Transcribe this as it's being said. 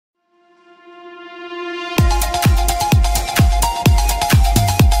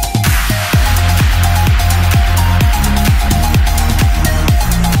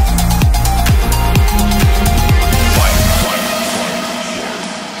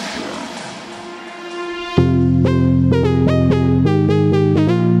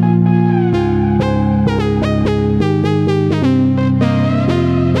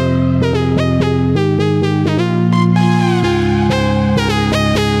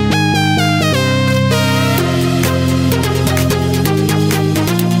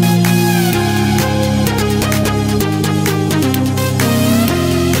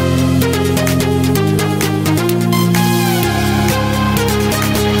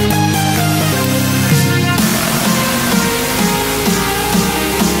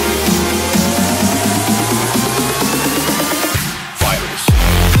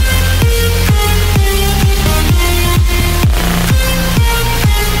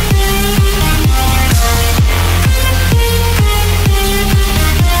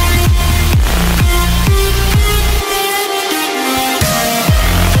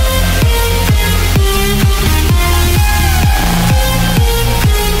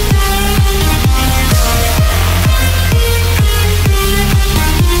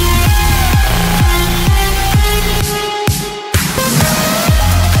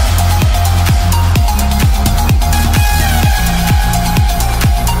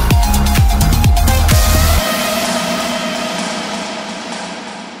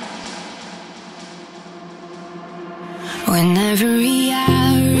When every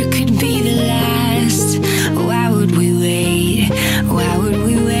hour could be the last, why would we wait? Why would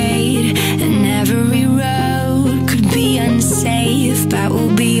we wait? And every road could be unsafe, but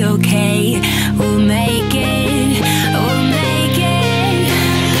we'll be okay. We'll make it. We'll make it.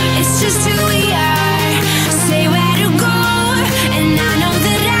 It's just who we are. Say where to go, and I know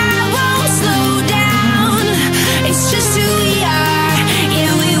that I won't slow down. It's just who we are.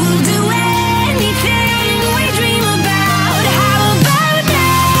 Yeah, we will do anything we dream about. How about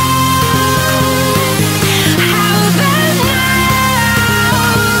now? How about now?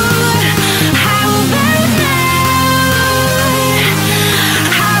 How about now?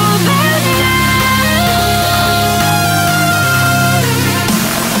 How about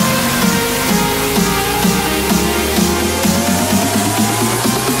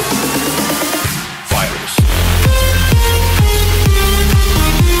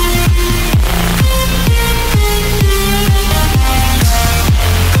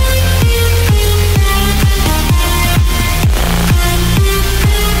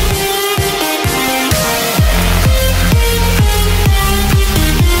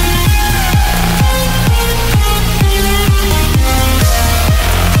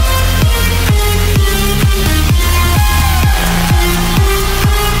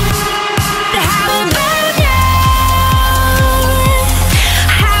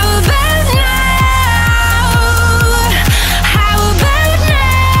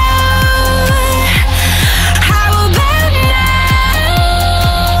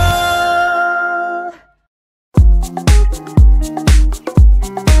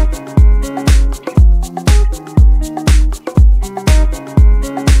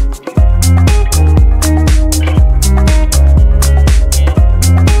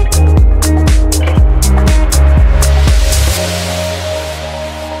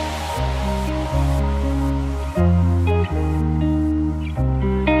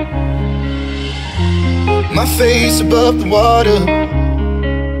my face above the water,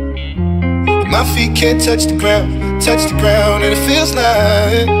 my feet can't touch the ground, and it feels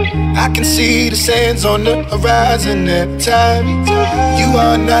like I can see the sands on the horizon every time you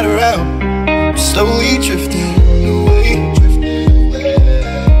are not around. I'm slowly drifting away,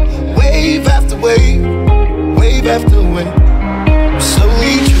 wave after wave, wave after wave. I'm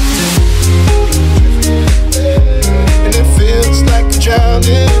slowly drifting, and it feels like I'm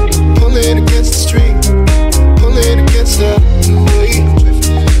drowning, pulling against the stream, pulling against the wave.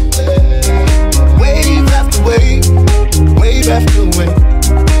 Wave after wave, wave after wave.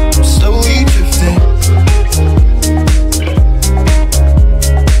 I'm slowly drifting.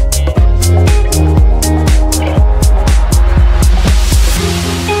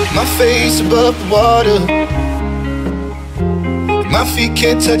 My face above the water, my feet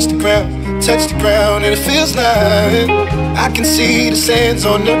can't touch the ground, and it feels like I can see the sands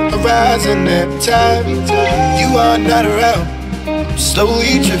on the horizon every time you are not around. I'm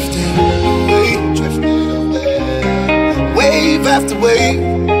slowly drifting away, wave after wave,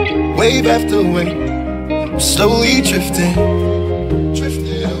 wave after wave. I'm slowly drifting,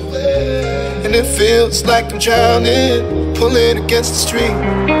 and it feels like I'm drowning, pulling against the stream,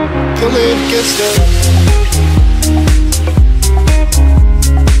 pulling against the